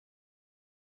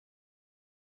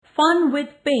Fun with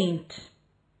paint.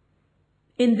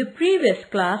 In the previous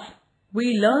class,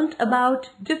 we learnt about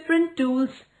different tools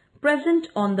present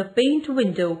on the paint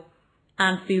window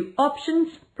and few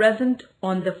options present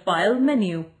on the file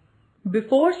menu.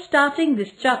 Before starting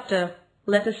this chapter,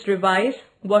 let us revise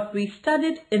what we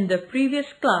studied in the previous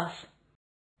class.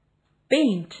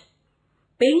 Paint.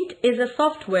 Paint is a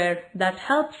software that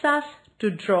helps us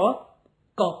to draw,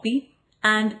 copy,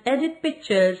 and edit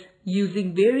pictures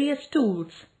using various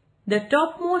tools. The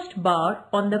topmost bar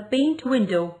on the Paint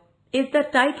window is the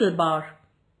title bar.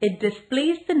 It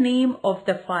displays the name of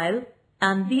the file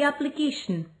and the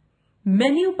application.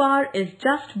 Menu bar is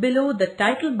just below the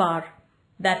title bar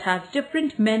that has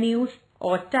different menus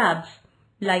or tabs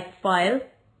like File,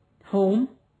 Home,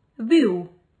 View.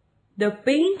 The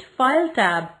Paint File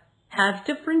tab has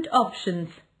different options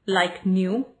like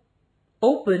New,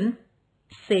 Open,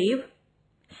 Save,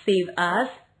 Save As,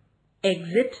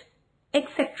 Exit,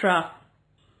 etc.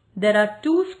 There are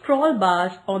two scroll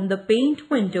bars on the Paint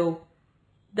window,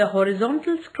 the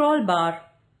horizontal scroll bar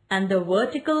and the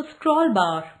vertical scroll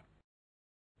bar.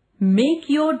 Make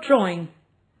your drawing.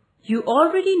 You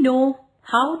already know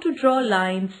how to draw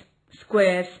lines,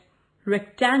 squares,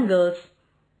 rectangles,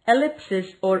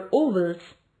 ellipses or ovals,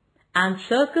 and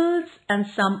circles and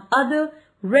some other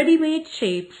ready-made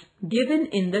shapes given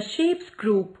in the Shapes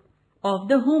group of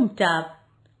the Home tab.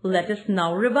 Let us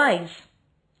now revise.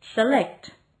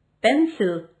 Select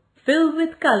Pencil, Fill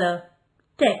with Color,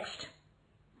 Text,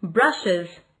 Brushes,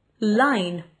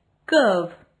 Line,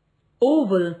 Curve,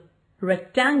 Oval,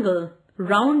 Rectangle,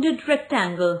 Rounded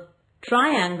Rectangle,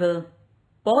 Triangle,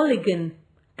 Polygon,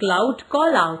 Cloud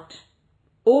Callout,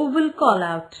 Oval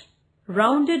Callout,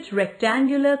 Rounded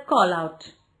Rectangular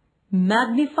Callout,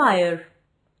 Magnifier,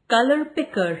 Color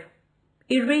Picker,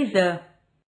 Eraser.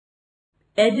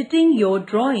 Editing your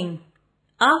drawing.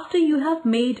 After you have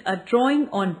made a drawing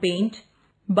on Paint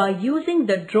by using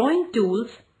the drawing tools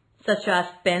such as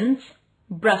pens,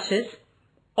 brushes,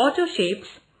 auto shapes,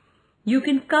 you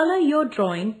can color your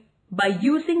drawing by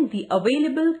using the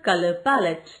available color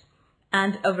palette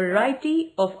and a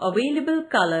variety of available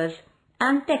colors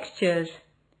and textures.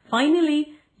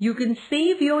 Finally, you can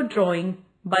save your drawing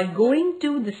by going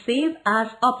to the Save As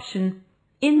option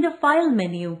in the File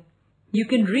menu. You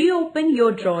can reopen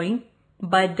your drawing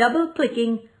by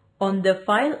double-clicking on the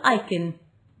file icon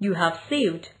you have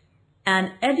saved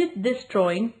and edit this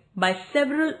drawing by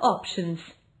several options.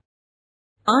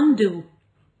 Undo.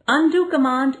 Undo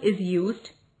command is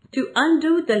used to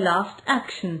undo the last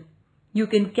action. You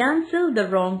can cancel the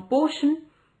wrong portion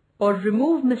or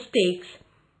remove mistakes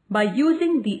by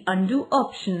using the undo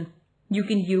option. You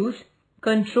can use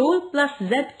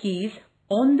Ctrl+Z keys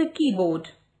on the keyboard.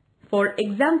 For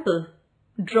example,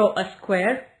 draw a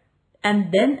square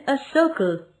and then a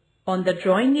circle on the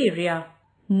drawing area.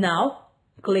 Now,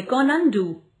 click on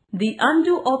Undo. The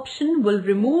Undo option will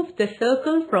remove the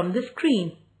circle from the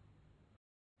screen.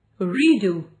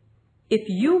 Redo. If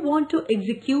you want to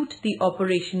execute the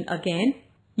operation again,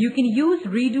 you can use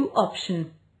Redo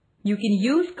option. You can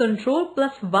use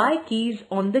Ctrl+Y keys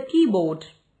on the keyboard.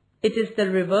 It is the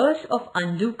reverse of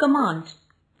Undo command.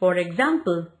 For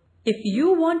example, if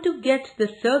you want to get the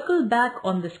circle back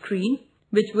on the screen,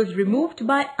 which was removed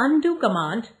by Undo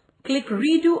command, click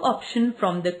Redo option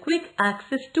from the Quick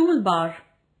Access toolbar.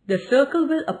 The circle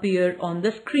will appear on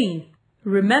the screen.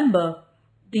 Remember,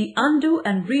 the Undo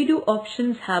and Redo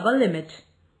options have a limit.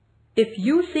 If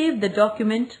you save the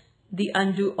document, the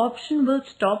Undo option will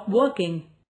stop working.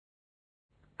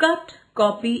 Cut,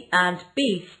 copy and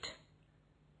paste.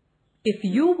 If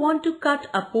you want to cut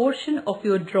a portion of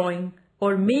your drawing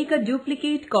or make a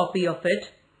duplicate copy of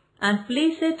it and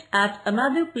place it at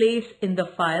another place in the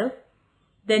file,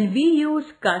 then we use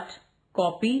Cut,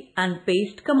 Copy and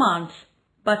Paste commands.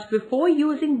 But before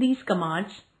using these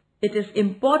commands, it is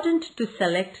important to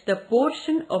select the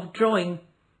portion of drawing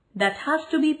that has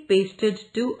to be pasted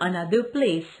to another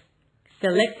place.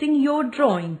 Selecting your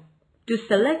drawing. To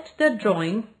select the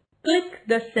drawing, click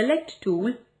the Select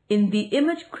tool in the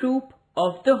Image group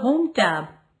of the Home tab.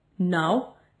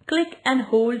 Now, click and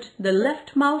hold the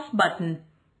left mouse button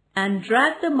and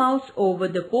drag the mouse over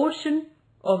the portion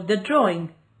of the drawing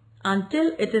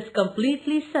until it is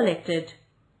completely selected.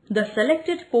 The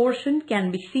selected portion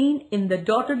can be seen in the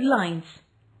dotted lines.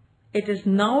 It is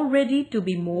now ready to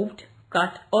be moved,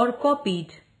 cut or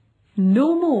copied.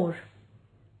 No more.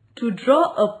 To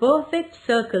draw a perfect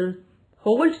circle,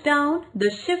 hold down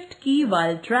the Shift key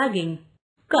while dragging.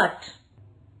 Cut.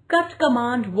 Cut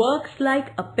command works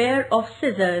like a pair of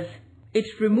scissors. It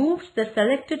removes the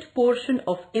selected portion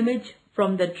of image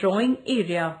from the drawing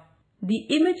area. the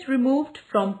image removed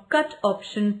from Cut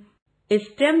option is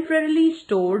temporarily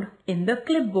stored in the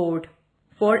clipboard.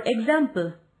 For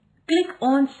example, click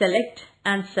on Select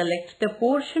and select the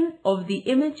portion of the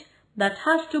image that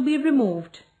has to be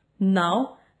removed.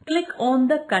 Now, click on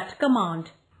the Cut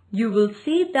command. You will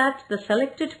see that the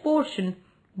selected portion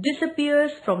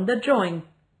disappears from the drawing.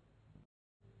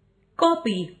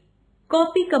 Copy.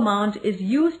 Copy command is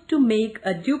used to make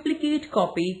a duplicate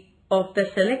copy of the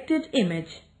selected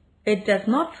image. It does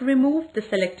not remove the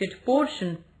selected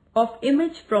portion of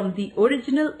image from the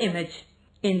original image.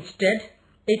 Instead,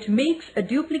 it makes a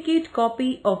duplicate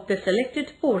copy of the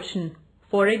selected portion.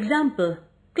 For example,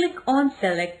 click on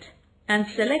Select and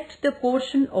select the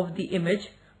portion of the image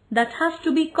that has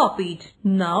to be copied.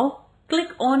 Now, click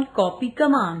on Copy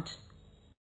command.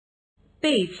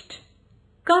 Paste.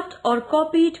 Cut or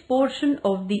copied portion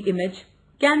of the image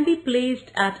can be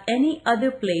placed at any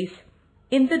other place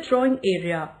in the drawing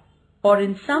area or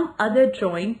in some other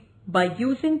drawing by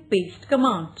using Paste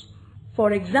command.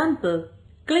 For example,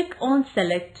 click on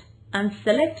Select and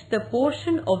select the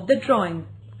portion of the drawing.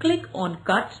 Click on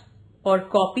Cut or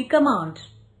Copy command.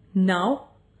 Now,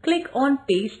 click on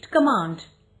Paste command.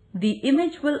 The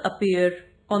image will appear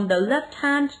on the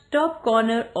left-hand top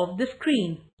corner of the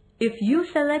screen. If you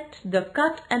select the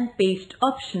Cut and Paste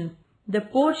option, the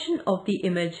portion of the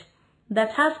image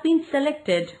that has been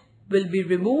selected will be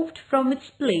removed from its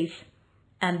place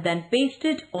and then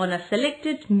pasted on a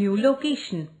selected new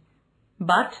location.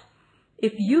 But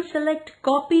if you select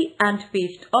Copy and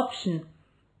Paste option,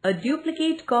 a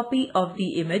duplicate copy of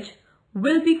the image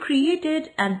will be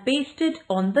created and pasted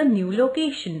on the new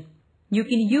location. You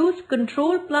can use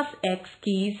Ctrl+X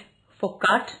keys for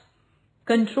cut,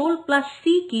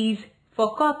 Ctrl+C keys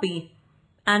for copy,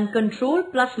 and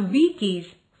Ctrl+V keys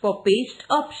for paste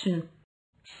option.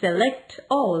 Select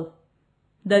all.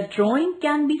 The drawing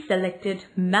can be selected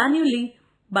manually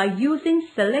by using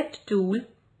Select tool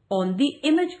on the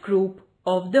image group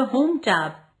of the Home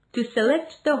tab. To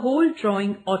select the whole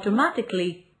drawing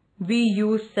automatically, we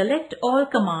use Select All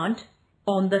command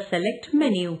on the Select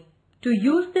menu. To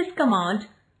use this command,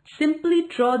 simply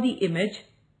draw the image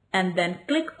and then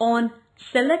click on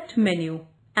Select menu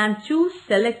and choose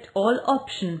Select All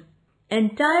option.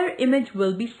 Entire image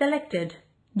will be selected.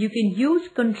 You can use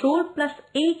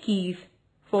Ctrl+A keys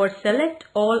for Select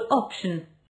All option.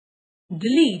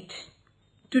 Delete.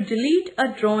 To delete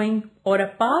a drawing or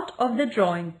a part of the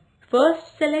drawing,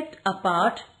 first select a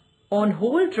part on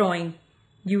whole drawing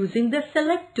using the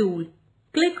Select tool.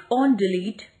 Click on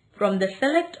Delete from the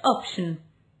Select option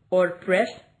or press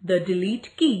the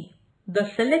Delete key.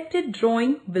 The selected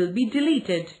drawing will be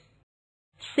deleted.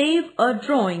 Save a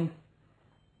drawing.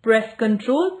 Press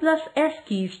Ctrl+S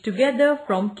keys together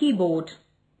from keyboard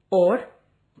or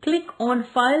click on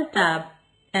File tab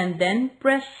and then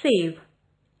press Save.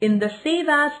 In the Save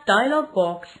As dialog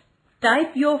box,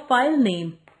 type your file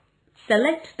name,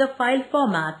 select the file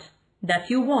format that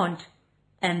you want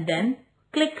and then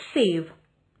click Save.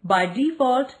 By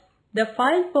default, the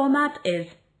file format is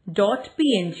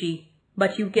 .png,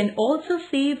 but you can also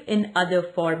save in other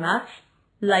formats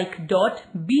like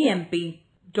 .bmp,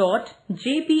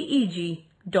 .jpeg,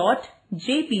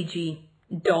 .jpg,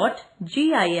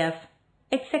 .gif,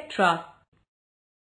 etc.